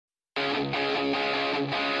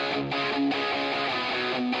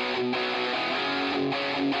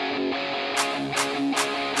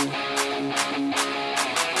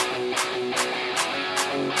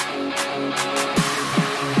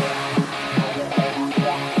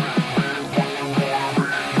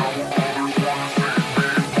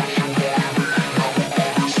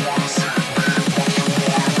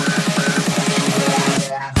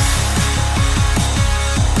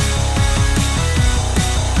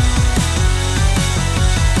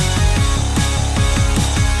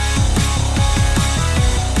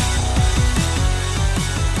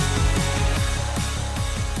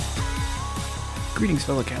Greetings,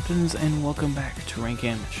 fellow captains, and welcome back to Rank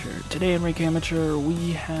Amateur. Today in Rank Amateur,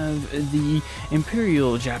 we have the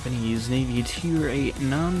Imperial Japanese Navy Tier 8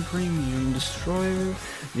 non-premium destroyer,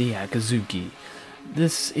 the Akazuki.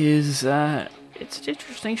 This is, it's an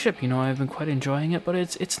interesting ship, I've been quite enjoying it, but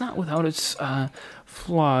it's not without its,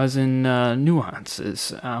 flaws and,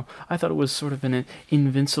 nuances. I thought it was sort of an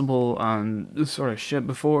invincible, sort of ship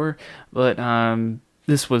before, but,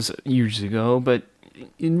 this was years ago, but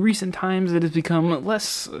in recent times, it has become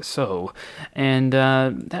less so, and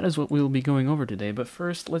that is what we'll be going over today. But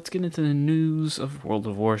first, let's get into the news of World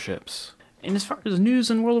of Warships. And as far as news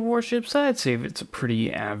in World of Warships, I'd say it's a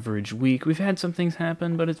pretty average week. We've had some things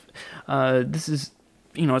happen, but it's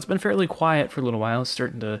been fairly quiet for a little while. It's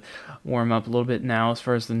starting to warm up a little bit now as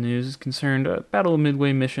far as the news is concerned. Battle of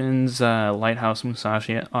Midway missions, Lighthouse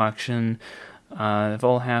Musashi auction, have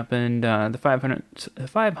all happened. The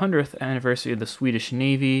 500th anniversary of the Swedish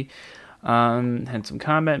Navy had some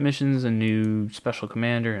combat missions, a new special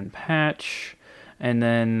commander and patch, and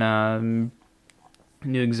then a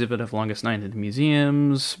new exhibit of Longest Night at the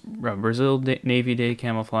Museums, Brazil Navy Day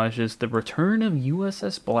camouflages, the return of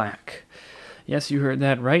USS Black. Yes, you heard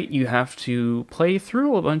that right. You have to play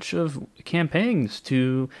through a bunch of campaigns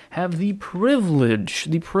to have the privilege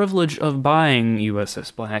of buying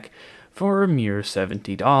USS Black for a mere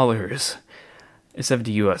 $70. $70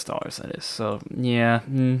 US, that is. So, yeah,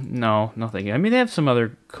 no thank you. I mean, they have some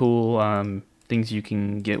other cool things you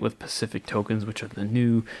can get with Pacific tokens, which are the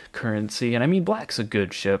new currency. And I mean, Black's a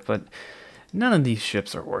good ship, but none of these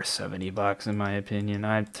ships are worth $70 in my opinion.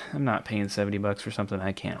 I'm not paying $70 for something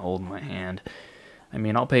I can't hold in my hand. I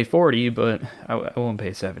mean, I'll pay $40, but I won't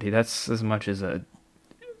pay $70. That's as much as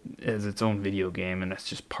its own video game, and that's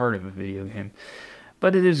just part of a video game.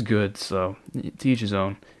 But it is good, so to each his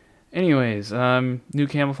own. Anyways, new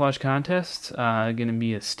camouflage contest. Gonna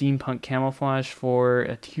be a steampunk camouflage for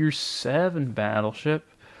a Tier 7 battleship.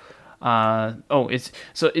 It's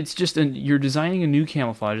just you're designing a new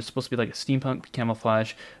camouflage. It's supposed to be like a steampunk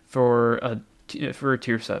camouflage for a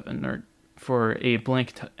Tier 7 or for a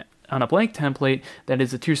blank on a blank template that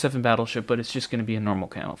is a Tier 7 battleship, but it's just going to be a normal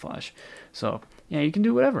camouflage. So, yeah, you can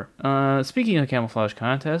do whatever. Speaking of camouflage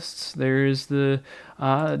contests, there's the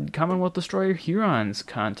Commonwealth Destroyer Hurons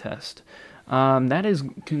contest. That has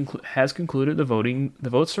concluded. The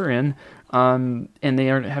votes are in, and they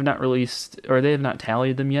have not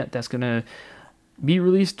tallied them yet. That's going to be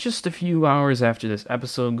released just a few hours after this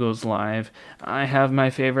episode goes live. I have my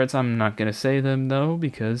favorites. I'm not going to say them, though,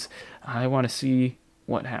 because I want to see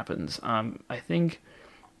what happens. I think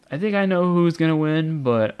I know who's gonna win,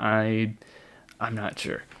 but I'm not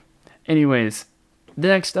sure. Anyways, the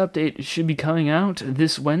next update should be coming out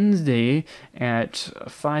this Wednesday at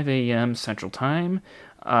 5 a.m. Central Time,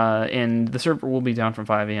 and the server will be down from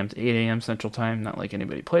 5 a.m. to 8 a.m. Central Time. Not like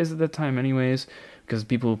anybody plays at that time, anyways, because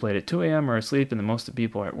people who played at 2 a.m. are asleep, and the most of the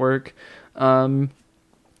people are at work.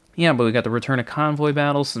 Yeah, but we got the return of convoy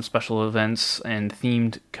battles, some special events, and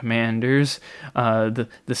themed commanders. The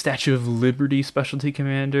Statue of Liberty specialty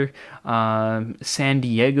commander. San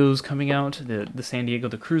Diego's coming out. The San Diego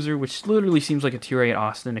the cruiser, which literally seems like a Tier 8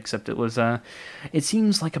 Austin, except it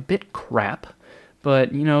seems like a bit crap.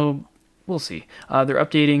 But, we'll see. They're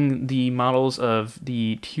updating the models of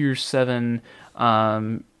the Tier 7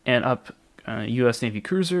 and up U.S. Navy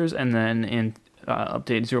cruisers, and then in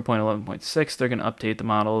update 0.11.6, they're going to update the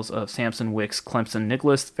models of Samson, Wicks, Clemson,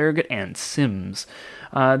 Nicholas, Farragut, and Sims.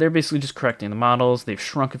 They're basically just correcting the models. They've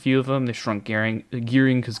shrunk a few of them. They've shrunk gearing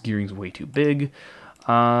because gearing's way too big.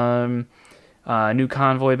 New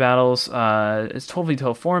convoy battles. It's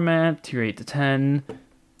 12v12 format, tier 8 to 10.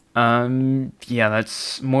 Yeah,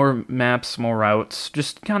 that's more maps, more routes.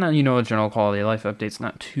 Just kind of, a general quality of life updates.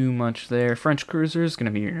 Not too much there. French cruisers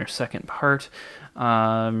going to be your second part.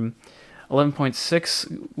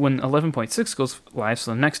 11.6, when 11.6 goes live,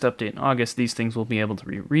 so the next update in August, these things will be able to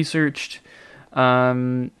be researched.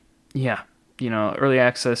 Yeah, early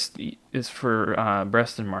access is for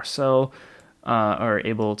Brest and Marseille are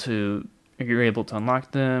able to you're able to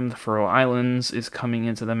unlock them. The Faroe Islands is coming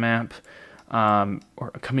into the map,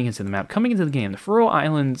 coming into the game. The Faroe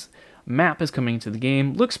Islands map is coming into the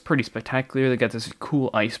game. Looks pretty spectacular. They got this cool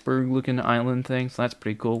iceberg-looking island thing, so that's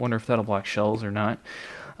pretty cool. Wonder if that'll block shells or not.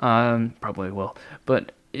 Probably will.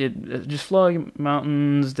 But it just flowing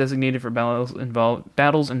mountains designated for battles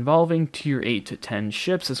involving tier 8 to 10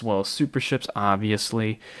 ships, as well as super ships,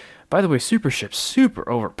 obviously. By the way, super ships, super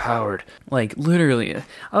overpowered. Like, literally,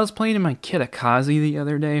 I was playing in my Kitakazi the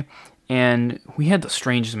other day, and we had the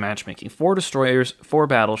strangest matchmaking. 4 destroyers, 4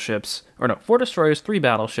 battleships, 4 destroyers, 3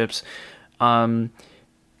 battleships.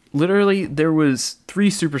 Literally, there was 3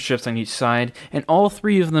 super ships on each side, and all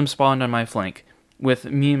 3 of them spawned on my flank, with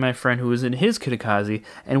me and my friend who was in his Kitakazi,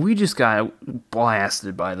 and we just got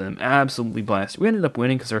blasted by them, absolutely blasted. We ended up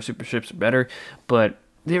winning because our super ships are better, but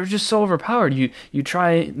they were just so overpowered. You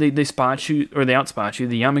try, they spot you, or they outspot you.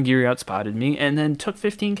 The Yamagiri outspotted me, and then took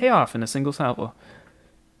 15k off in a single salvo.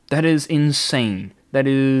 That is insane. That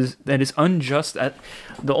is unjust.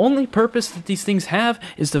 The only purpose that these things have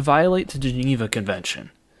is to violate the Geneva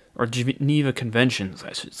Convention, or Geneva Conventions,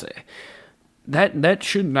 I should say. That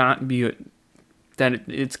should not be.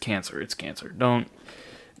 It's cancer. It's cancer.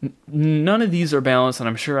 None of these are balanced, and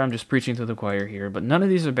I'm sure I'm just preaching to the choir here, but none of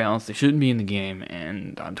these are balanced. They shouldn't be in the game,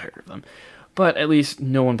 and I'm tired of them. But at least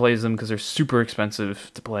no one plays them because they're super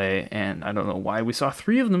expensive to play, and I don't know why we saw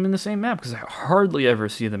 3 of them in the same map, because I hardly ever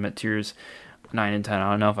see them at tiers 9 and 10.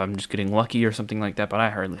 I don't know if I'm just getting lucky or something like that, but I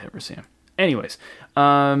hardly ever see them. Anyways,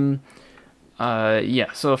 yeah,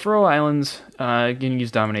 so Faroe Islands, you can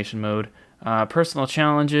use domination mode. Personal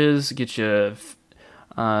challenges get you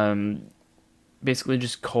basically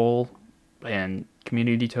just coal and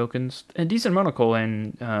community tokens, a decent amount of coal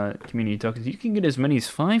and community tokens. You can get as many as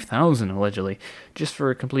 5,000 allegedly just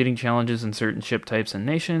for completing challenges in certain ship types and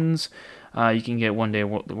nations. You can get 1 day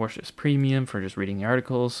Warships Premium for just reading the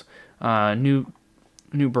articles. New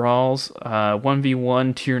brawls,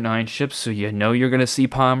 1v1 tier 9 ships, so you know you're going to see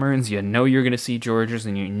Pomerans, you know you're going to see Georges,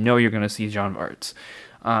 and you know you're going to see Jean Varts.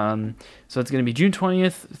 So it's going to be June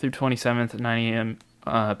 20th through 27th at 9 a.m.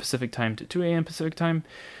 Pacific time to 2 a.m. Pacific time,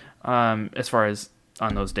 as far as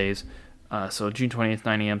on those days. So June 20th,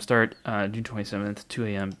 9 a.m. start, June 27th, 2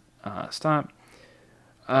 a.m. Stop.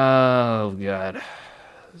 Oh, God.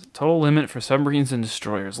 Total limit for submarines and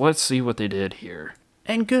destroyers. Let's see what they did here.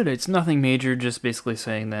 And good, it's nothing major, just basically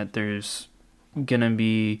saying that there's gonna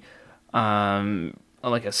be,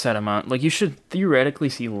 like a set amount. Like, you should theoretically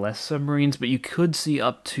see less submarines, but you could see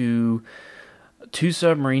up to 2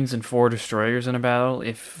 submarines and 4 destroyers in a battle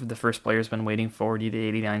if the first player's been waiting 40 to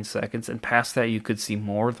 89 seconds, and past that you could see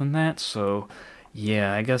more than that. So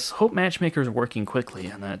yeah, I guess hope matchmakers are working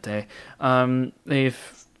quickly on that day.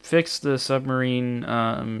 They've fixed the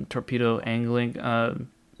submarine torpedo angling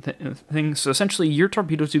thing, so essentially your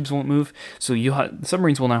torpedo tubes won't move, so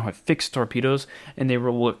submarines will now have fixed torpedoes, and they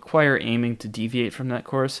will require aiming to deviate from that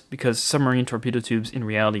course, because submarine torpedo tubes in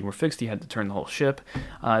reality were fixed. You had to turn the whole ship.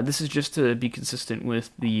 This is just to be consistent with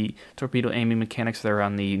the torpedo aiming mechanics that are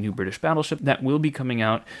on the new British battleship that will be coming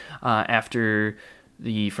out after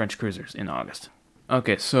the French cruisers in August.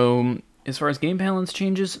 Okay, so as far as game balance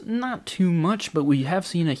changes, not too much, but we have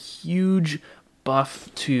seen a huge buff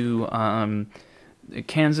to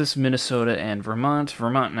Kansas, Minnesota, and Vermont.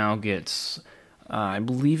 Vermont now gets, I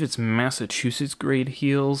believe it's Massachusetts grade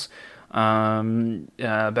heals,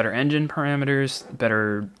 better engine parameters,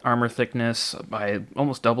 better armor thickness by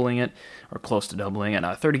almost doubling it, or close to doubling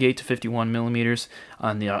it, 38 to 51 millimeters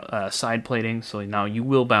on the side plating, so now you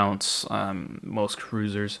will bounce most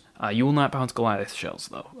cruisers. You will not bounce Goliath shells,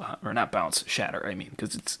 though, or not bounce, shatter, I mean,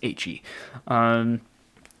 because it's HE. I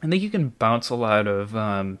think you can bounce a lot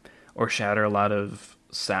of, or shatter a lot of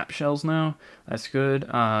sap shells now. That's good.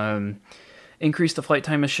 Increase the flight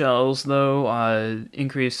time of shells, though.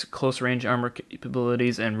 Increase close range armor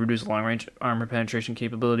capabilities and reduce long range armor penetration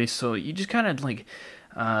capabilities. So you just kind of like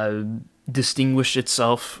distinguish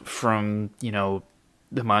itself from, you know,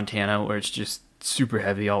 the Montana, where it's just super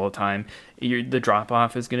heavy all the time. The drop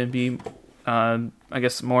off is going to be, I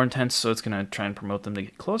guess, more intense. So it's going to try and promote them to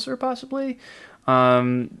get closer, possibly.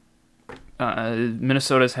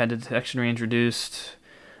 Minnesota's had detection range reduced.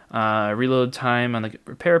 Reload time on the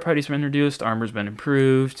repair parties been reduced. Armor's been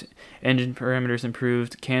improved. Engine parameters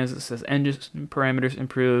improved. Kansas says engine parameters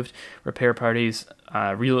improved. Repair parties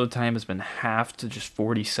reload time has been halved to just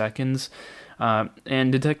 40 seconds. And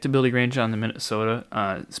detectability range on the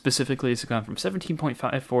Minnesota specifically has gone from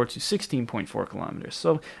 17.54 to 16.4 kilometers.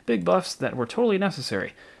 So big buffs that were totally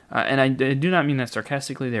necessary. And I do not mean that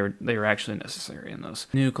sarcastically. They were actually necessary in those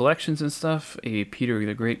new collections and stuff. A Peter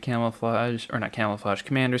the Great camouflage, or not camouflage,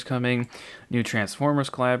 Commander's coming. New Transformers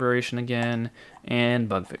collaboration again, and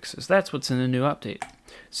bug fixes. That's what's in the new update.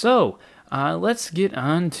 So let's get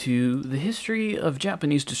on to the history of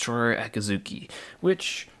Japanese destroyer Akizuki,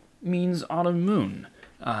 which means autumn moon.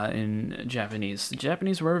 In Japanese. The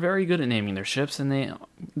Japanese were very good at naming their ships, and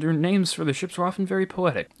their names for their ships were often very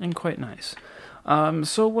poetic and quite nice.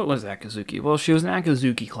 So what was Akizuki? Well, she was an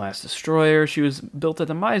Akizuki-class destroyer. She was built at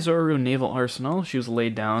the Maizuru Naval Arsenal. She was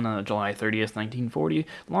laid down on July 30th, 1940,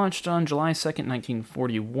 launched on July 2nd,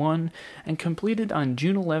 1941, and completed on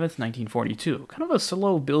June 11th, 1942. Kind of a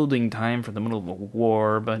slow building time for the middle of a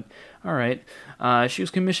war, but alright. She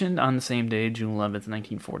was commissioned on the same day, June 11th,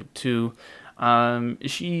 1942.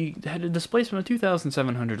 She had a displacement of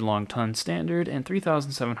 2,700 long tons standard and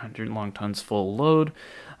 3,700 long tons full load.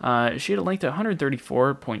 She had a length of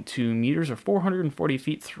 134.2 meters or 440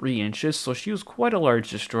 feet 3 inches, so she was quite a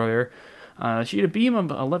large destroyer. She had a beam of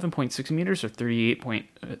 11.6 meters or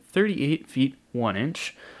 38 feet 1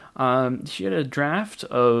 inch. She had a draft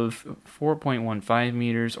of 4.15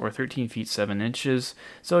 meters or 13 feet 7 inches,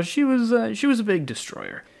 so she was a big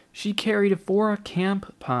destroyer. She carried 4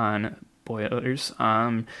 Camp-Pon boilers,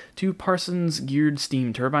 2 Parsons geared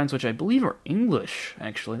steam turbines, which I believe are English,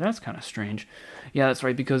 actually. That's kind of strange. Yeah, that's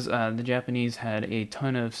right, because the Japanese had a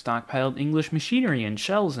ton of stockpiled English machinery and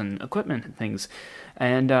shells and equipment and things.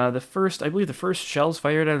 And I believe the first shells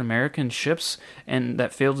fired at American ships and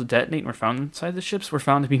that failed to detonate and were found inside the ships were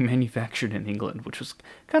found to be manufactured in England, which was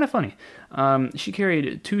kind of funny. She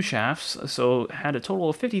carried 2 shafts, so had a total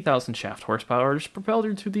of 50,000 shaft horsepower, which propelled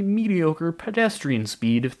her to the mediocre pedestrian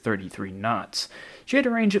speed of 33 knots. She had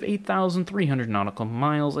a range of 8,300 nautical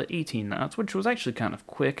miles at 18 knots, which was actually kind of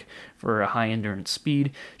quick for a high-endurance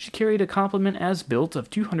speed. She carried a complement as built of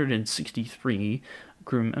 263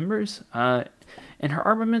 crew members, and her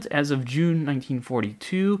armament as of June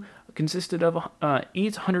 1942 consisted of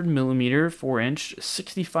 800mm 4-inch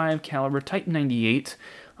 65 caliber Type 98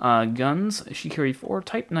 guns. She carried 4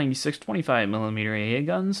 Type 96 25mm AA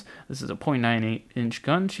guns. This is a .98-inch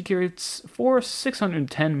gun. She carried 4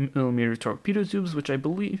 610mm torpedo tubes, which I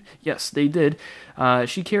believe, yes, they did.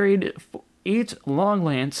 She carried 8 long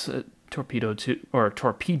lance torpedoes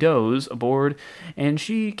aboard, and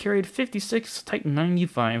she carried 56 Type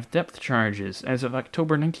 95 depth charges. As of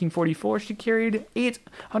October 1944, she carried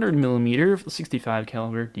 800mm 65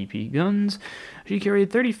 caliber DP guns. She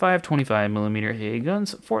carried 35 25mm AA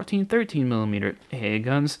guns, 14 13mm AA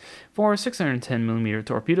guns, 4 610mm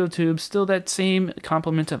torpedo tubes, still that same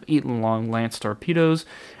complement of 8 long lance torpedoes,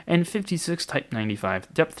 and 56 Type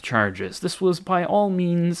 95 depth charges. This was by all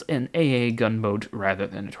means an AA gunboat rather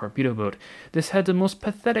than a torpedo boat. This had the most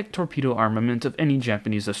pathetic torpedo armament of any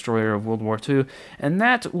Japanese destroyer of World War II, and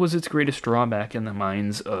that was its greatest drawback in the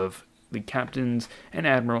minds of the captains and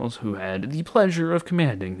admirals who had the pleasure of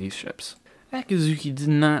commanding these ships. Akizuki did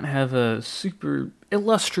not have a super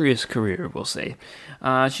illustrious career, we'll say.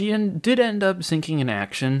 She did end up sinking in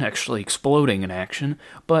action, actually exploding in action,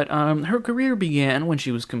 but her career began when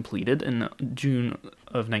she was completed in June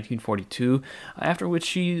of 1942, after which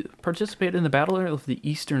she participated in the Battle of the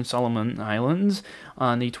Eastern Solomon Islands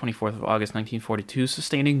on the 24th of August 1942,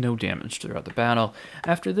 sustaining no damage throughout the battle.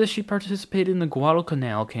 After this, she participated in the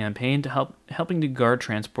Guadalcanal campaign, helping to guard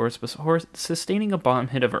transports before sustaining a bomb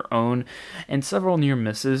hit of her own and several near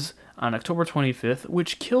misses on October 25th,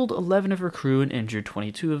 which killed 11 of her crew and injured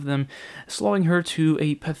 22 of them, slowing her to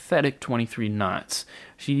a pathetic 23 knots.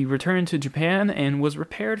 She returned to Japan and was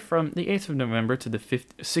repaired from the 8th of November to the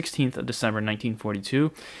 16th of December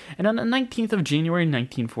 1942, and on the 19th of January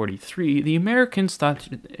 1943, the Americans thought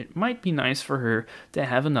it might be nice for her to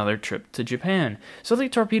have another trip to Japan. So they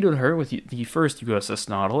torpedoed her with the first USS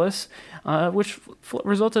Nautilus, which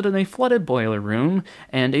resulted in a flooded boiler room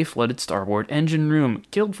and a flooded starboard engine room,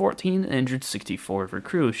 killed 14 and injured 64 of her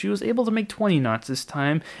crew. She was able to make 20 knots this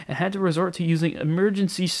time and had to resort to using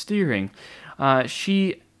emergency steering.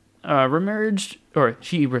 She returned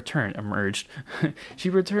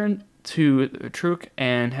to Truk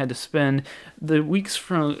and had to spend the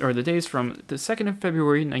days from the 2nd of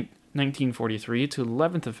February 1943 to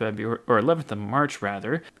 11th of March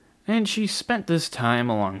rather, and she spent this time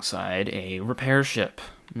alongside a repair ship.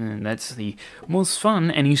 And that's the most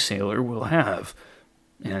fun any sailor will have.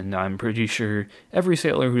 And I'm pretty sure every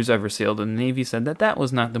sailor who's ever sailed in the Navy said that that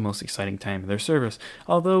was not the most exciting time of their service.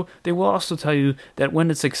 Although they will also tell you that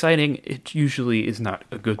when it's exciting, it usually is not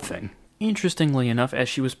a good thing. Interestingly enough, as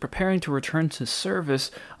she was preparing to return to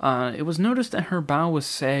service, it was noticed that her bow was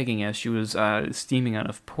sagging as she was steaming out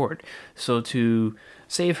of port. So to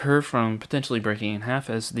save her from potentially breaking in half,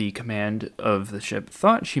 as the command of the ship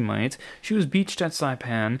thought she might, she was beached at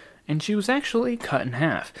Saipan, and she was actually cut in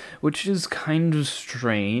half, which is kind of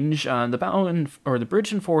strange. The bow the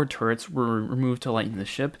bridge and forward turrets were removed to lighten the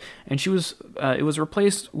ship, and it was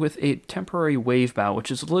replaced with a temporary wave bow,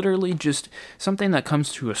 which is literally just something that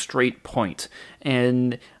comes to a straight point,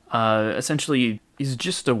 and essentially is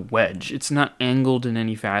just a wedge. It's not angled in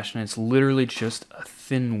any fashion. It's literally just a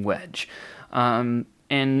thin wedge.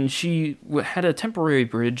 And she had a temporary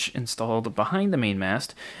bridge installed behind the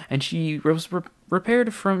mainmast, and she was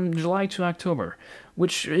repaired from July to October,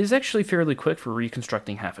 which is actually fairly quick for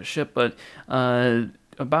reconstructing half a ship, but a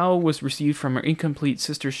bow was received from her incomplete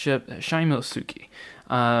sister ship, Shimosuke.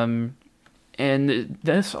 And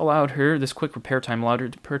this quick repair time allowed her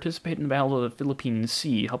to participate in the Battle of the Philippine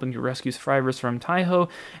Sea, helping to rescue survivors from Taiho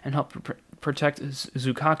and help protect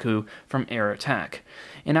Zukaku from air attack.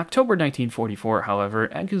 In October 1944, however,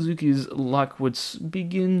 Akizuki's luck would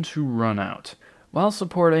begin to run out. While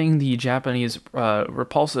supporting the Japanese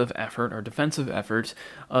repulsive effort or defensive effort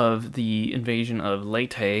of the invasion of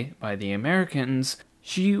Leyte by the Americans,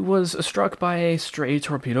 she was struck by a stray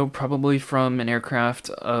torpedo, probably from an aircraft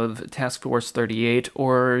of Task Force 38,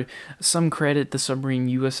 or some credit the submarine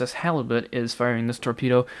USS Halibut is firing this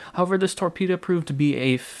torpedo. However, this torpedo proved to be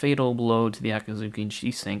a fatal blow to the Akizuki, and she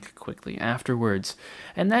sank quickly afterwards.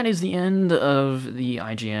 And that is the end of the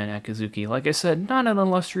IJN Akizuki. Like I said, not an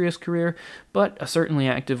illustrious career, but a certainly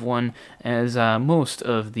active one, as most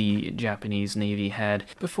of the Japanese Navy had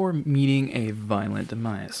before meeting a violent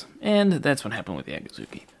demise. And that's what happened with the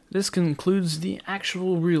Akizuki. This concludes the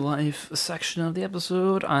actual real-life section of the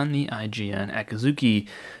episode on the IJN Akizuki.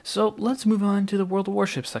 So let's move on to the World of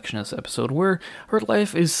Warships section of this episode, where her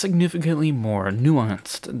life is significantly more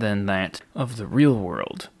nuanced than that of the real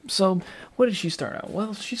world. So, what did she start out?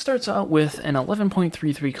 Well, she starts out with an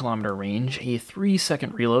 11.33 kilometer range, a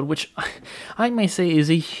 3-second reload, which I may say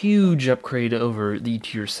is a huge upgrade over the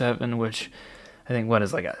Tier 7, which I think,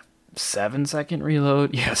 is like a 7-second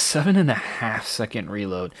reload? Yeah, 7.5-second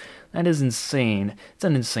reload. That is insane. It's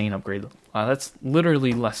an insane upgrade. That's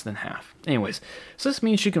literally less than half. Anyways, so this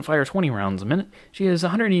means she can fire 20 rounds a minute. She has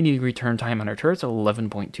 180-degree turn time on her turrets at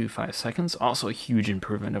 11.25 seconds, also a huge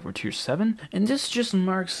improvement over Tier 7. And this just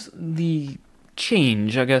marks the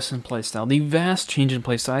change, I guess, in playstyle. The vast change in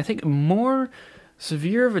playstyle. I think more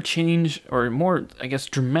severe of a change, or more, I guess,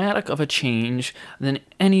 dramatic of a change than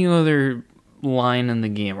any other line in the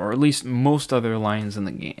game, or at least most other lines in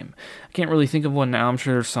the game. I can't really think of one now. I'm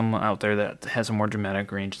sure there's some out there that has a more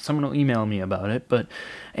dramatic range. Someone will email me about it, but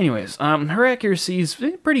anyways, her accuracy is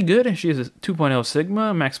pretty good. She has a 2.0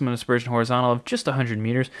 Sigma, maximum dispersion horizontal of just 100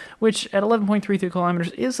 meters, which at 11.33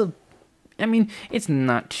 kilometers is it's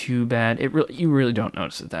not too bad. You really don't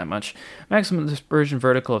notice it that much. Maximum dispersion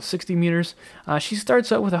vertical of 60 meters. She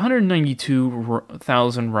starts out with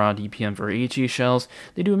 192,000 raw DPM for HE shells.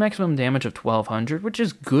 They do a maximum damage of 1,200, which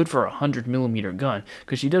is good for a 100mm gun,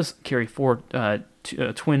 because she does carry 8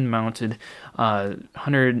 twin-mounted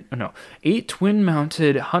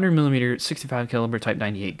 100mm 65 caliber Type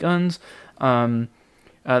 98 guns. They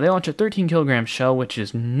launch a 13 kilogram shell, which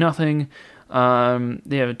is nothing. They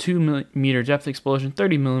have a 2-meter depth explosion,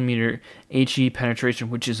 30mm HE penetration,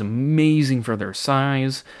 which is amazing for their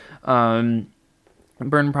size. Burn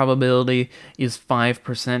probability is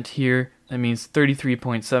 5% here. That means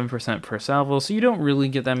 33.7% per salvo, so you don't really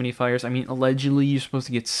get that many fires. Allegedly, you're supposed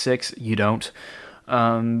to get 6. You don't.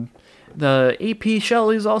 The AP shell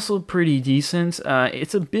is also pretty decent.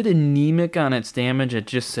 It's a bit anemic on its damage at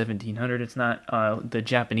just 1,700. It's not the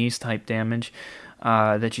Japanese type damage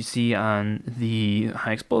that you see on the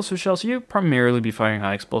high explosive shell, so you'll primarily be firing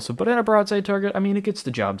high explosive, but at a broadside target, it gets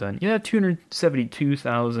the job done. You have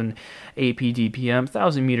 272,000 AP DPM,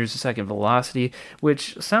 1,000 meters a second velocity,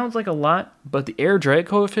 which sounds like a lot, but the air drag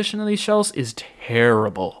coefficient of these shells is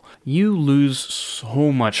terrible. You lose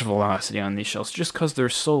so much velocity on these shells just because they're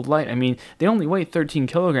so light. They only weigh 13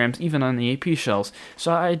 kilograms even on the AP shells,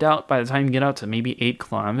 so I doubt by the time you get out to maybe 8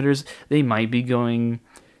 kilometers, they might be going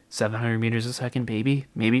 700 meters a second,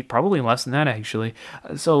 probably less than that, actually.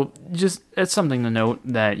 So just, it's something to note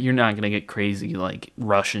that you're not going to get crazy like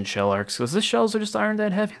Russian shell arcs, because the shells just aren't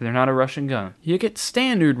that heavy. They're not a Russian gun. You get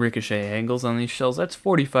standard ricochet angles on these shells. That's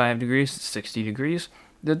 45 degrees to 60 degrees.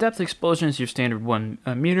 The depth explosion is your standard 1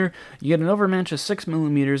 meter. You get an overmatch of 6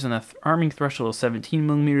 millimeters and an arming threshold of 17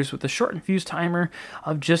 millimeters with a shortened fuse timer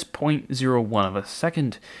of just 0.01 of a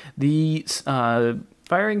second. The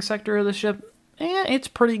firing sector of the ship, it's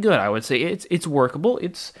pretty good. I would say it's workable.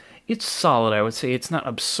 It's solid. I would say it's not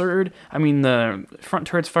absurd. I mean, the front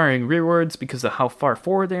turrets firing rearwards because of how far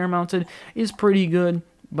forward they are mounted is pretty good,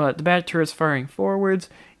 but the back turrets firing forwards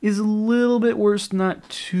is a little bit worse, not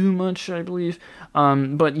too much, I believe.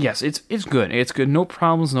 But yes, it's good. It's good. No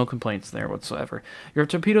problems, no complaints there whatsoever. Your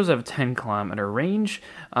torpedoes have a 10-kilometer range.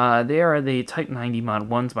 They are the Type 90 Mod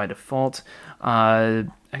 1s by default.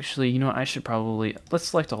 Actually, you know what? I should probably... Let's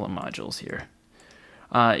select all the modules here.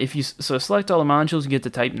 If you select all the modules, you get the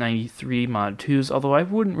Type 93 Mod 2s, although I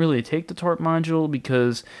wouldn't really take the Torp module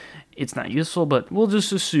because it's not useful, but we'll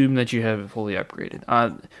just assume that you have it fully upgraded.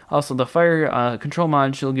 Also, the fire control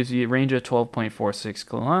module gives you a range of 12.46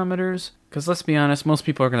 kilometers, because let's be honest, most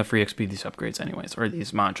people are going to free XP these upgrades anyways, or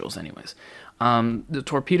these modules anyways. The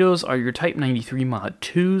torpedoes are your Type 93 Mod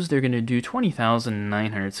 2s. They're going to do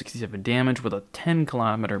 20,967 damage with a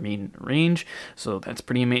 10-kilometer mean range, so that's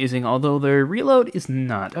pretty amazing, although their reload is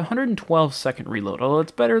not. 112-second reload. Although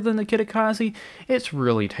it's better than the Kitakaze, it's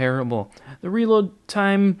really terrible. The reload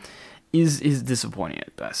time is disappointing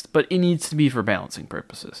at best, but it needs to be for balancing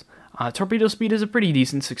purposes. Torpedo speed is a pretty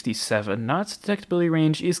decent 67 knots. Detectability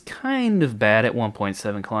range is kind of bad at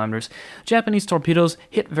 1.7 kilometers. Japanese torpedoes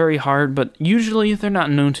hit very hard, but usually they're not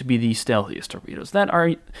known to be the stealthiest torpedoes. That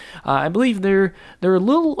are, I believe they're a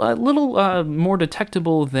little more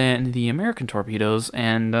detectable than the American torpedoes,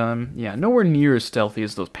 and yeah, nowhere near as stealthy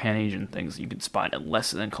as those Pan-Asian things you can spot at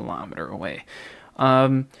less than a kilometer away.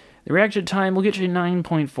 The reaction time will get you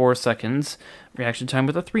 9.4 seconds. Reaction time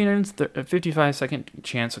with a 355-second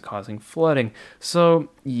chance of causing flooding.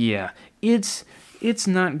 So, yeah, it's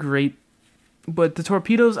not great. But the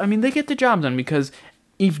torpedoes, I mean, they get the job done because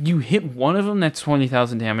if you hit one of them, that's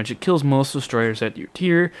 20,000 damage. It kills most destroyers at your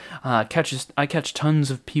tier. I catch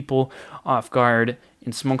tons of people off guard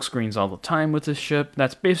in smoke screens all the time with this ship.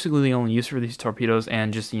 That's basically the only use for these torpedoes,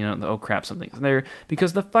 and just, you know, oh crap, something's there,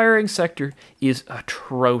 because the firing sector is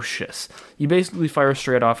atrocious. You basically fire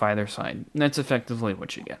straight off either side. That's effectively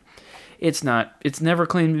what you get. It's never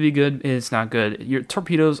claimed to be good. It's not good. Your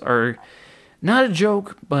torpedoes are not a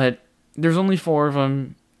joke, but there's only 4 of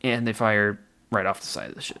them, and they fire right off the side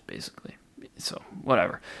of the ship, basically. So,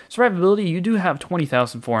 whatever. Survivability, you do have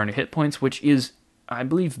 20,400 hit points, which is, I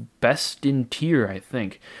believe, best in tier, I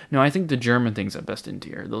think. No, I think the German things are best in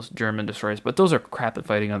tier, those German destroyers, but those are crap at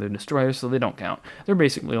fighting other destroyers, so they don't count. They're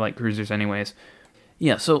basically like cruisers anyways.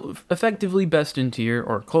 Yeah, so effectively best in tier,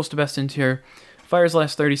 or close to best in tier. Fires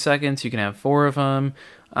last 30 seconds, you can have 4 of them.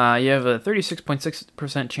 You have a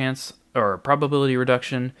 36.6% chance, or probability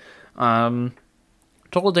reduction.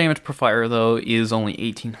 Total damage per fire, though, is only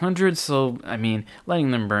 1,800, so, I mean,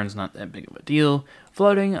 letting them burn's not that big of a deal.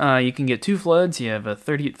 Flooding, you can get 2 floods. You have a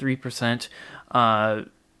 33%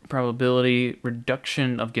 probability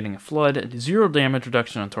reduction of getting a flood, 0 damage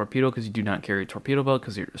reduction on torpedo because you do not carry a torpedo belt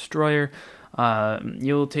because you're a destroyer.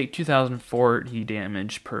 You'll take 2,040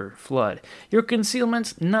 damage per flood. Your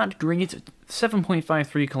concealment's not great,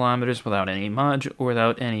 7.53 kilometers without any mod or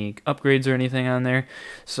without any upgrades or anything on there.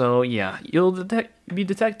 So yeah, you'll be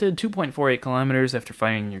detected 2.48 kilometers after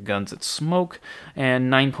firing your guns at smoke,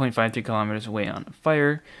 and 9.53 kilometers away on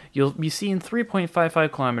fire. You'll be seen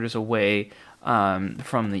 3.55 kilometers away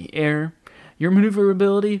from the air. Your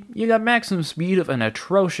maneuverability, you got maximum speed of an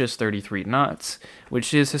atrocious 33 knots,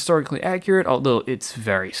 which is historically accurate, although it's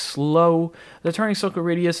very slow. The turning circle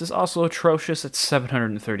radius is also atrocious at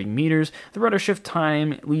 730 meters. The rudder shift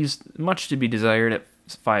time leaves much to be desired at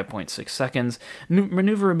 5.6 seconds.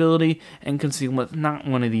 Maneuverability and concealment, not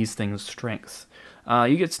one of these things' strengths.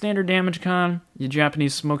 You get standard damage con, your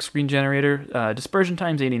Japanese smokescreen generator. Dispersion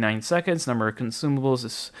time is 89 seconds. Number of consumables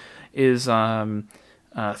is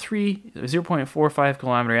 0.45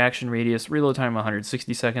 kilometer action radius, reload time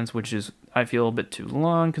 160 seconds, which is, I feel, a bit too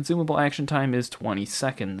long. Consumable action time is 20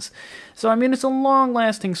 seconds. So, I mean, it's a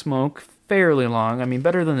long-lasting smoke, fairly long. I mean,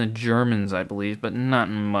 better than the Germans, I believe, but not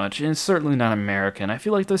much. And it's certainly not American. I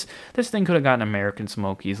feel like this thing could have gotten American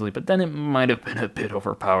smoke easily, but then it might have been a bit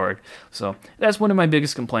overpowered. So, that's one of my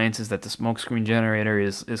biggest complaints, is that the smokescreen generator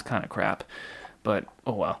is kind of crap. But,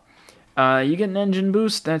 oh well. You get an engine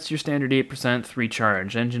boost. That's your standard 8%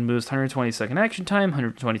 recharge. Engine boost, 120 second action time,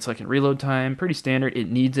 120 second reload time. Pretty standard.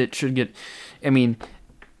 It needs it. Should get, I mean,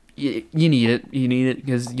 you need it. You need it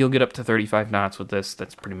because you'll get up to 35 knots with this.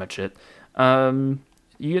 That's pretty much it. You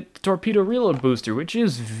get the torpedo reload booster, which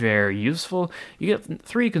is very useful. You get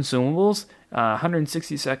 3 consumables,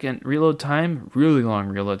 160 second reload time, really long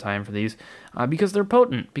reload time for these, because they're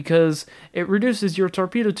potent, because it reduces your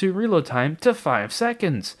torpedo tube reload time to 5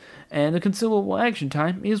 seconds, and the consumable action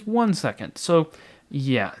time is 1 second. So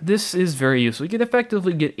Yeah, this is very useful. You can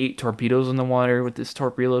effectively get 8 torpedoes in the water with this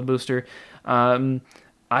torp reload booster. Um,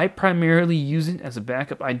 I primarily use it as a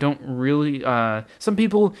backup. I don't really. Some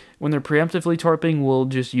people, when they're preemptively torping, will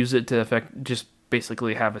just use it to just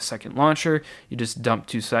basically have a second launcher. You just dump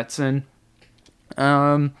 2 sets in.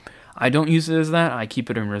 Um, I don't use it as that. I keep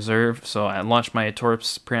it in reserve, so I launch my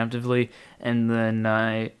torps preemptively, and then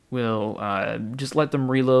I will just let them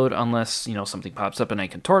reload unless something pops up and I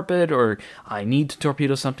can torp it, or I need to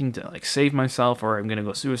torpedo something to like save myself, or I'm gonna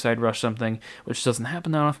go suicide rush something, which doesn't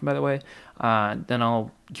happen that often, by the way. Then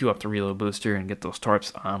I'll queue up the reload booster and get those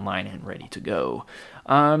torps online and ready to go.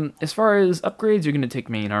 As far as upgrades, you're gonna take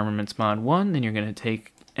main armaments mod 1, then you're gonna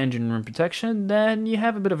take engine room protection. Then you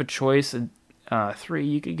have a bit of a choice. 3,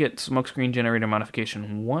 you could get smokescreen generator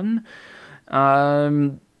modification 1.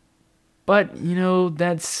 But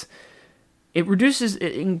it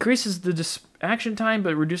increases the action time,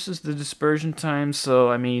 but reduces the dispersion time.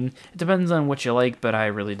 So I mean, it depends on what you like, but I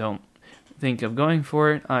really don't think of going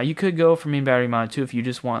for it. You could go for main battery mod 2 if you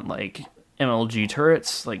just want like MLG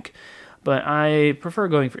turrets, but I prefer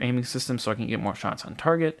going for aiming systems so I can get more shots on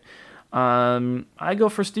target. I go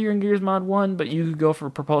for steering gears mod 1, but you could go for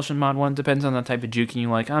propulsion mod 1. Depends on the type of juking you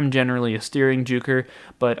like. I'm generally a steering juker,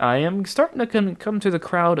 but I am starting to come to the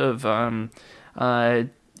crowd of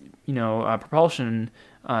propulsion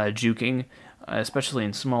juking, especially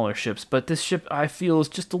in smaller ships. But this ship I feel is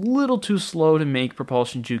just a little too slow to make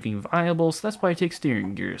propulsion juking viable, so that's why I take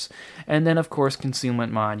steering gears. And then of course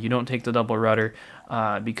concealment mod. You don't take the double rudder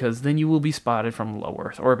because then you will be spotted from low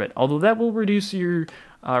Earth orbit. Although that will reduce your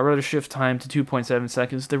rudder shift time to 2.7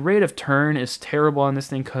 seconds. The rate of turn is terrible on this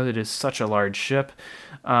thing because it is such a large ship.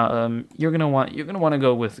 You're gonna want to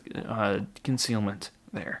go with concealment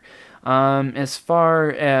there. As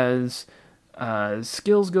far as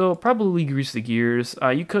skills go, probably grease the gears.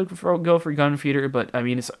 You could go for gun feeder, but I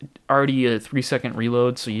mean it's already a 3-second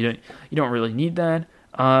reload, so you don't really need that.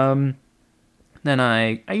 Then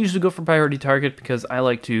I usually go for priority target because I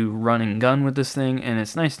like to run and gun with this thing, and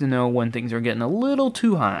it's nice to know when things are getting a little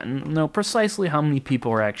too hot and know precisely how many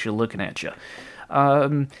people are actually looking at you.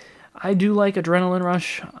 I do like Adrenaline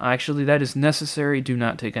Rush. Actually, that is necessary. Do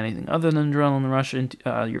not take anything other than Adrenaline Rush in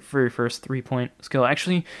your very first 3-point skill.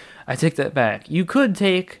 Actually, I take that back. You could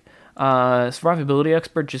take Survivability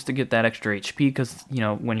Expert just to get that extra HP because,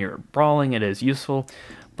 when you're brawling, it is useful.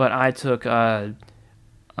 But I took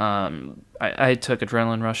I took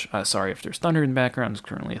Adrenaline Rush. Sorry if there's thunder in the background. There's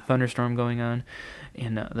currently a thunderstorm going on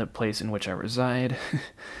in the place in which I reside.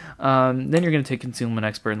 Then you're going to take Concealment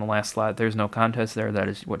Expert in the last slot. There's no contest there. That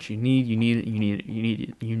is what you need. You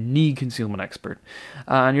need Concealment Expert.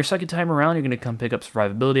 On your second time around, you're going to come pick up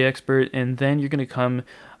Survivability Expert, and then you're going to come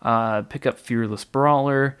pick up Fearless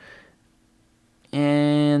Brawler.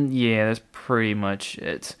 And yeah, that's pretty much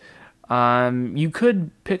it. You could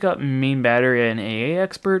pick up Main Battery and AA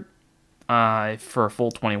Expert for a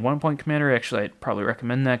full 21-point commander. Actually, I'd probably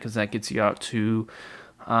recommend that because that gets you out to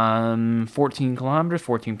 14 kilometers,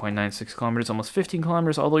 14.96 kilometers, almost 15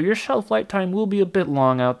 kilometers, although your shelf life time will be a bit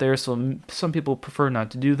long out there, so some people prefer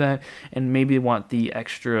not to do that and maybe want the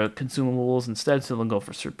extra consumables instead, so they'll go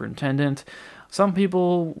for Superintendent. Some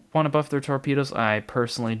people want to buff their torpedoes. I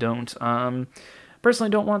personally don't.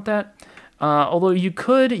 Personally don't want that. Although you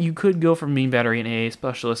could go for Main Battery and AA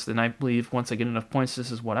Specialist, and I believe once I get enough points, this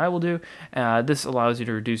is what I will do. This allows you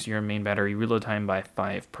to reduce your Main Battery reload time by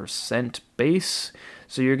 5% base.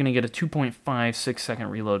 So you're going to get a 2.56 second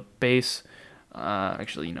reload base.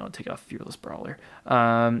 Actually, take off Fearless Brawler.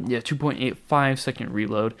 2.85 second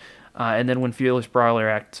reload. And then when Fearless Brawler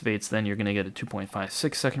activates, then you're going to get a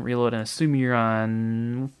 2.56 second reload, and assuming you're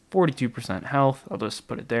on 42% health, I'll just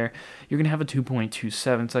put it there, you're going to have a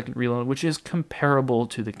 2.27 second reload, which is comparable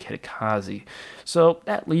to the Kitakaze. So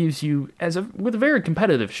that leaves you with a very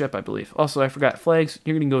competitive ship, I believe. Also, I forgot flags.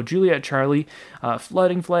 You're going to go Juliet Charlie,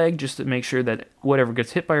 flooding flag, just to make sure that whatever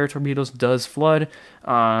gets hit by your torpedoes does flood.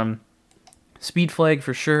 Speed flag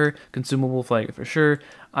for sure, consumable flag for sure.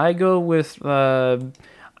 I go with...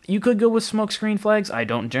 You could go with smokescreen flags. I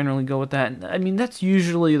don't generally go with that. I mean, that's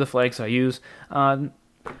usually the flags I use. Ramming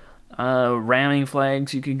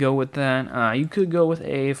flags, you could go with that. You could go with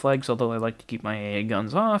AA flags, although I like to keep my AA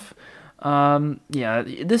guns off.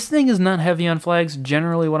 This thing is not heavy on flags.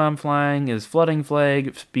 Generally what I'm flying is flooding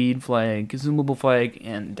flag, speed flag, consumable flag,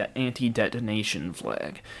 and anti-detonation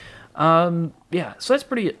flag. So that's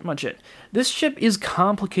pretty much it. This ship is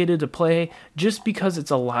complicated to play just because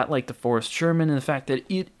it's a lot like the Forrest Sherman, and the fact that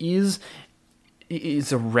it's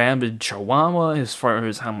a rabid chihuahua as far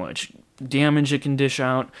as how much damage it can dish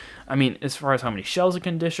out. I mean, as far as how many shells it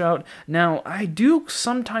can dish out. Now, I do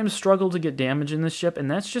sometimes struggle to get damage in this ship, and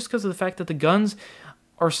that's just because of the fact that the guns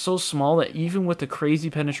are so small that even with the crazy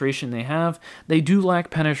penetration they have, they do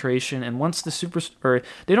lack penetration, and once the or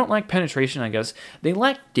they don't lack penetration, I guess, they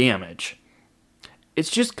lack damage.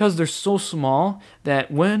 It's just because they're so small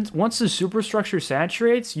that once the superstructure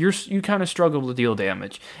saturates, you kind of struggle to deal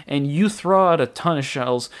damage, and you throw out a ton of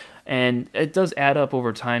shells, and it does add up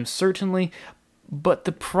over time, certainly. But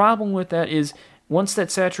the problem with that is, once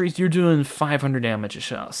that saturates, you're doing 500 damage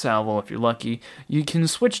a salvo if you're lucky. You can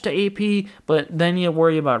switch to AP, but then you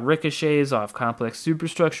worry about ricochets off complex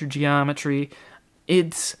superstructure geometry.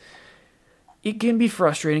 It can be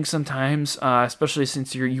frustrating sometimes, especially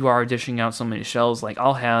since you are dishing out so many shells. Like,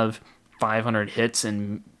 I'll have 500 hits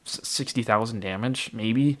and 60,000 damage,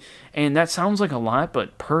 maybe. And that sounds like a lot,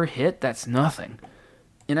 but per hit, that's nothing.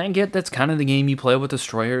 And I get that's kind of the game you play with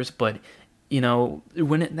destroyers, but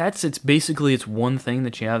when it's basically one thing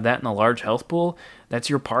that you have that in a large health pool. That's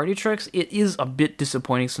your party tricks. It is a bit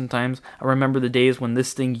disappointing sometimes. I remember the days when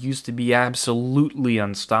this thing used to be absolutely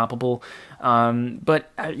unstoppable,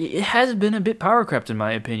 but it has been a bit power crept in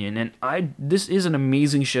my opinion. And this is an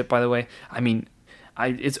amazing ship, by the way. I mean,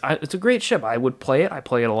 it's a great ship. I would play it. I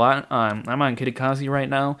play it a lot. I'm on Kitakazi right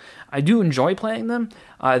now. I do enjoy playing them.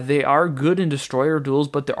 They are good in destroyer duels,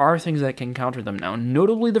 but there are things that can counter them now,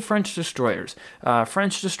 notably the French destroyers.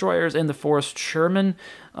 French destroyers and the Forrest Sherman,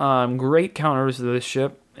 great counters to this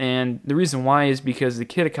ship. And the reason why is because the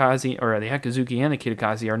Kitakazi, or the Akizuki and the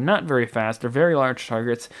Kitakazi, are not very fast. They're very large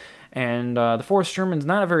targets. And the Forrest Sherman's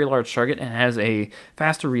not a very large target and has a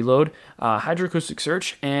faster reload, hydroacoustic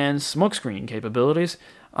search, and smokescreen capabilities.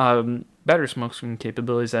 Better smokescreen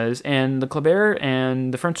capabilities, that is. And the Kleber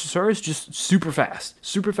and the French destroyers just super fast,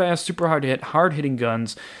 super hard to hit, hard-hitting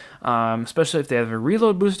guns. Especially if they have a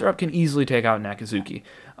reload booster up, can easily take out an Akizuki.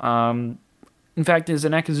 In fact, as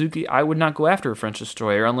an Akizuki, I would not go after a French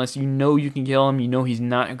destroyer unless you know you can kill him, you know he's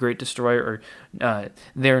not a great destroyer, or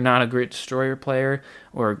they're not a great destroyer player,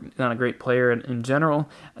 or not a great player in general.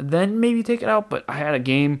 Then maybe take it out. But I had a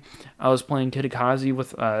game, I was playing Kitakazi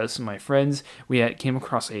with some of my friends. We came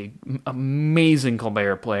across a amazing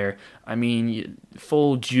Colbert player. I mean,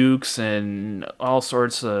 full jukes and all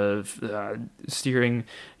sorts of steering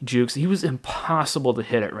jukes. He was impossible to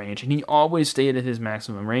hit at range, and he always stayed at his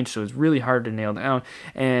maximum range, so it was really hard to nail down.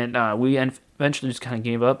 And we eventually just kind of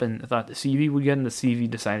gave up and thought the CV would get him. The CV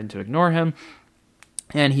decided to ignore him,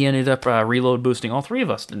 and he ended up reload boosting all three of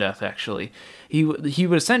us to death, actually. He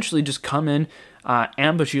would essentially just come in,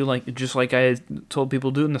 ambush you, just like I told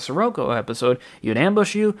people to do in the Sirocco episode. He would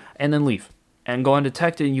ambush you and then leave and go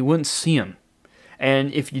undetected, and you wouldn't see him.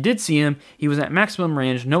 And if you did see him, he was at maximum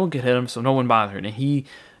range, no one could hit him, so no one bothered. And he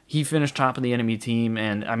finished top of the enemy team,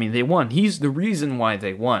 and I mean, they won. He's the reason why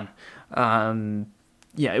they won.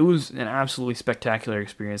 Yeah, it was an absolutely spectacular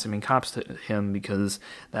experience. I mean, cops to him, because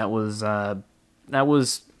that was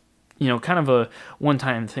kind of a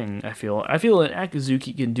one-time thing, I feel. I feel that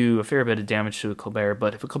Akizuki can do a fair bit of damage to a Colbert,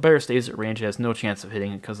 but if a Colbert stays at range, it has no chance of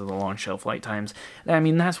hitting it because of the long shell flight times. I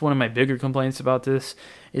mean, that's one of my bigger complaints about this,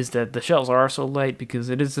 is that the shells are so light, because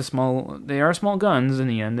they are small guns in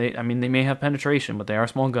the end. They may have penetration, but they are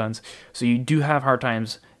small guns, so you do have hard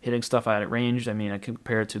times hitting stuff out at range. I mean, I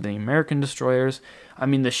compare it to the American destroyers. I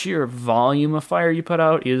mean, the sheer volume of fire you put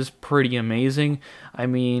out is pretty amazing. I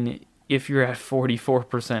mean, if you're at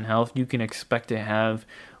 44% health, you can expect to have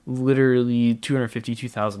literally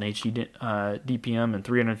 252,000 HE DPM and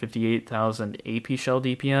 358,000 AP shell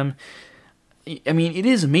DPM. I mean, it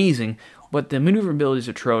is amazing, but the maneuverability is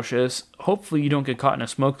atrocious. Hopefully you don't get caught in a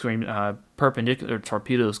smoke screen perpendicular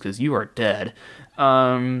torpedoes, because you are dead.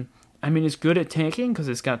 I mean, it's good at tanking because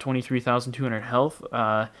it's got 23,200 health.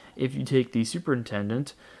 If you take the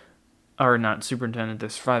Superintendent, or not Superintendent, the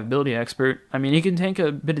Survivability Expert, I mean, he can tank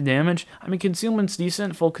a bit of damage. I mean, concealment's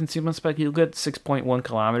decent. Full concealment spec, you'll get 6.1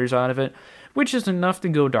 kilometers out of it, which is enough to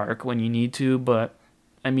go dark when you need to, but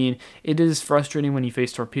I mean, it is frustrating when you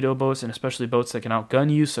face torpedo boats, and especially boats that can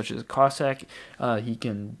outgun you, such as Cossack. He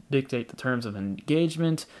can dictate the terms of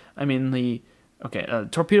engagement. I mean,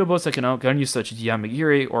 torpedo boats that can outgun you, such as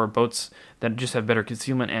Yamagiri, or boats that just have better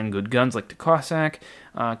concealment and good guns, like the Cossack.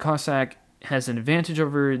 Cossack has an advantage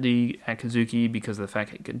over the Akizuki because of the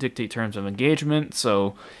fact it can dictate terms of engagement,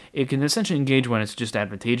 so it can essentially engage when it's just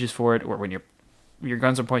advantageous for it, or when your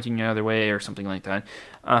guns are pointing the other way, or something like that.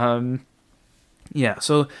 Yeah,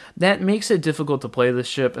 so that makes it difficult to play this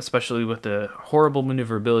ship, especially with the horrible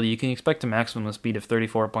maneuverability. You can expect a maximum speed of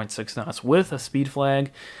 34.6 knots with a speed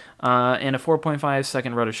flag, and a 4.5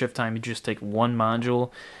 second rudder shift time. You just take one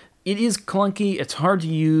module. it is clunky. It's hard to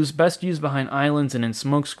use. Best used behind islands and in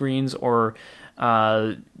smoke screens, or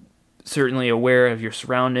certainly aware of your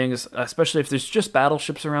surroundings, especially if there's just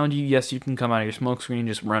battleships around you. Yes, you can come out of your smoke screen,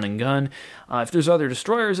 just run and gun. If there's other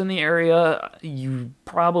destroyers in the area, you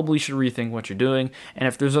probably should rethink what you're doing. And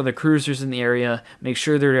if there's other cruisers in the area, make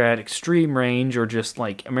sure they're at extreme range, or just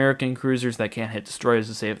like American cruisers that can't hit destroyers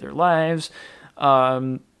to save their lives.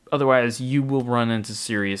 Otherwise, you will run into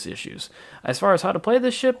serious issues. As far as how to play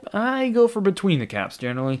this ship, I go for between the caps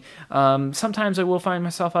generally. Sometimes I will find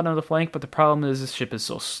myself out on the flank, but the problem is this ship is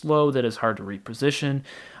so slow that it's hard to reposition.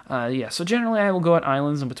 So generally I will go at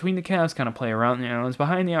islands and between the caps, kind of play around the islands,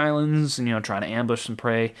 behind the islands, and try to ambush some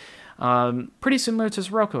prey. Pretty similar to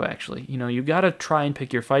Sirocco, actually. You gotta try and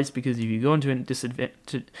pick your fights, because if you go into a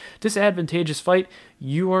disadvantageous fight,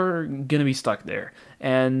 you are gonna be stuck there.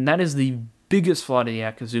 And that is the biggest flaw to the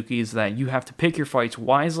Akizuki, is that you have to pick your fights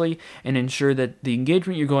wisely and ensure that the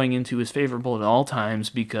engagement you're going into is favorable at all times,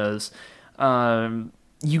 because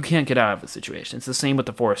you can't get out of the situation. It's the same with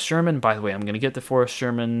the Forrest Sherman. By the way, I'm going to get the Forrest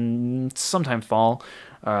Sherman sometime fall,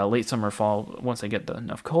 late summer, fall, once I get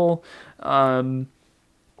enough coal.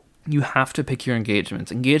 You have to pick your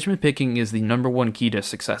engagements. Engagement picking is the number one key to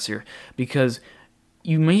success here, because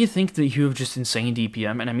you may think that you have just insane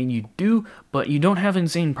DPM, and I mean you do, but you don't have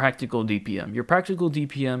insane practical DPM. Your practical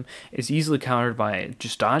DPM is easily countered by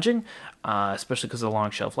just dodging, especially because of the long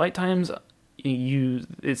shelf light times.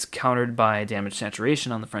 It's countered by damage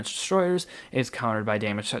saturation on the French destroyers. It's countered by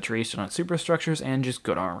damage saturation on superstructures and just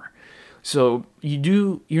good armor. So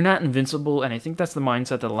you're not invincible, and I think that's the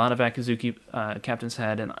mindset that a lot of Akizuki captains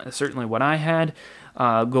had, and certainly what I had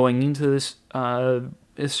going into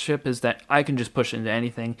this ship, is that I can just push into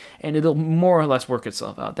anything and it'll more or less work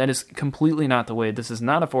itself out. That is completely not the way. This is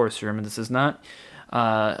not a Forrest Sherman. This is not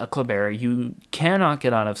a Kleber. You cannot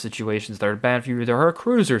get out of situations that are bad for you. There are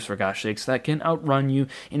cruisers, for gosh sakes, that can outrun you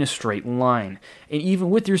in a straight line. And even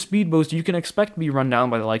with your speed boost, you can expect to be run down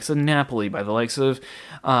by the likes of Napoli, by the likes of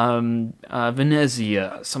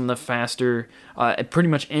Venezia, some of the faster, pretty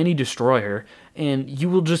much any destroyer, and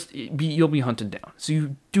you'll be hunted down. So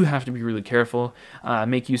you do have to be really careful.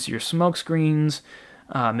 Make use of your smoke screens.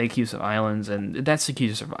 Make use of islands, and that's the key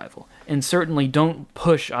to survival. And certainly don't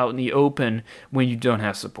push out in the open when you don't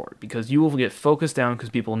have support, because you will get focused down, because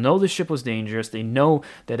people know the ship was dangerous. They know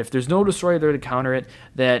that if there's no destroyer there to counter it,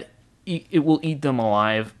 that it will eat them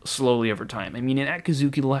alive slowly over time. I mean, an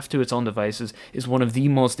Akizuki left to its own devices is one of the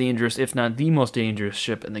most dangerous, if not the most dangerous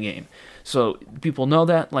ship in the game. So people know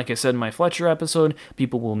that. Like I said in my Fletcher episode,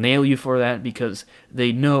 people will nail you for that, because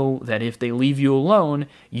they know that if they leave you alone,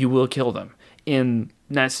 you will kill them. And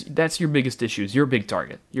that's your biggest issue, is your big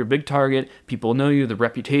target. Your big target, people know you, the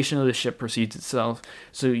reputation of the ship precedes itself,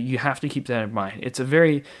 so you have to keep that in mind. It's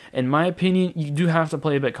in my opinion, you do have to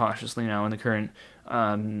play a bit cautiously now in the current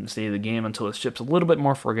state of the game, until the ship's a little bit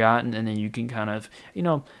more forgotten, and then you can kind of,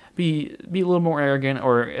 be a little more arrogant,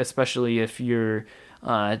 or especially if your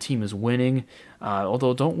team is winning.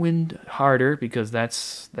 Although don't win harder, because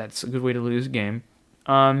that's a good way to lose a game.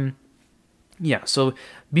 So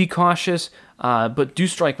be cautious, but do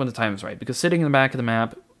strike when the time is right, because sitting in the back of the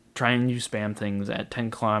map, trying to spam things at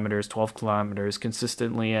 10 kilometers, 12 kilometers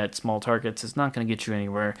consistently at small targets is not going to get you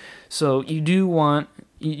anywhere. So you do want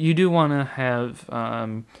to have,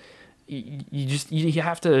 you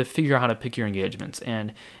have to figure out how to pick your engagements.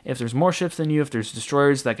 And if there's more ships than you, if there's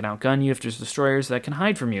destroyers that can outgun you, if there's destroyers that can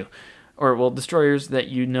hide from you, or destroyers that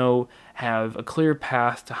have a clear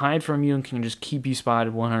path to hide from you and can just keep you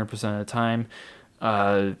spotted 100% of the time,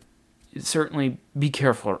 certainly be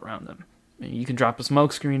careful around them. You can drop a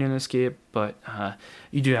smoke screen and escape, but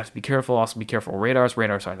you do have to be careful. Also be careful of radars.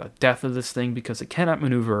 Radars are the death of this thing, because it cannot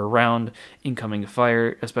maneuver around incoming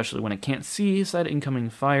fire, especially when it can't see that incoming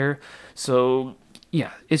fire. So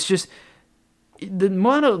yeah, it's just the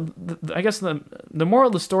moral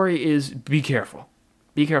of the story is be careful.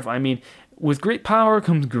 Be careful. I mean, with great power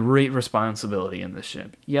comes great responsibility in this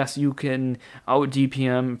ship. Yes, you can out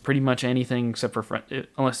DPM pretty much anything except for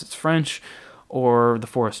unless it's French, or the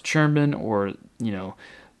Forrest Sherman, or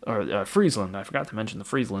Friesland. I forgot to mention the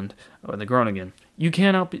Friesland, or the Groningen. You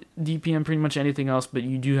can out DPM pretty much anything else, but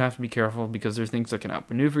you do have to be careful, because there's things that can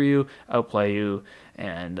outmaneuver you, outplay you,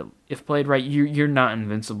 and if played right, you're not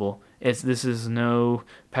invincible. This is no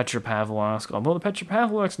Petropavlovsk, although the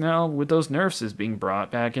Petropavlovsk now, with those nerfs, is being brought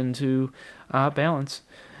back into balance.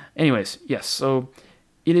 Anyways, yes, so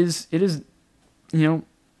it is,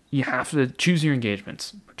 you have to choose your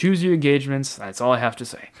engagements. Choose your engagements, that's all I have to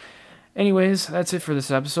say. Anyways, that's it for this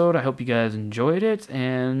episode. I hope you guys enjoyed it,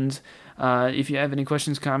 and If you have any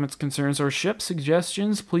questions, comments, concerns, or ship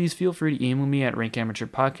suggestions, please feel free to email me at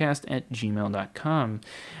rankamateurpodcast@gmail.com.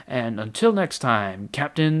 And until next time,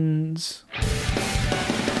 Captains...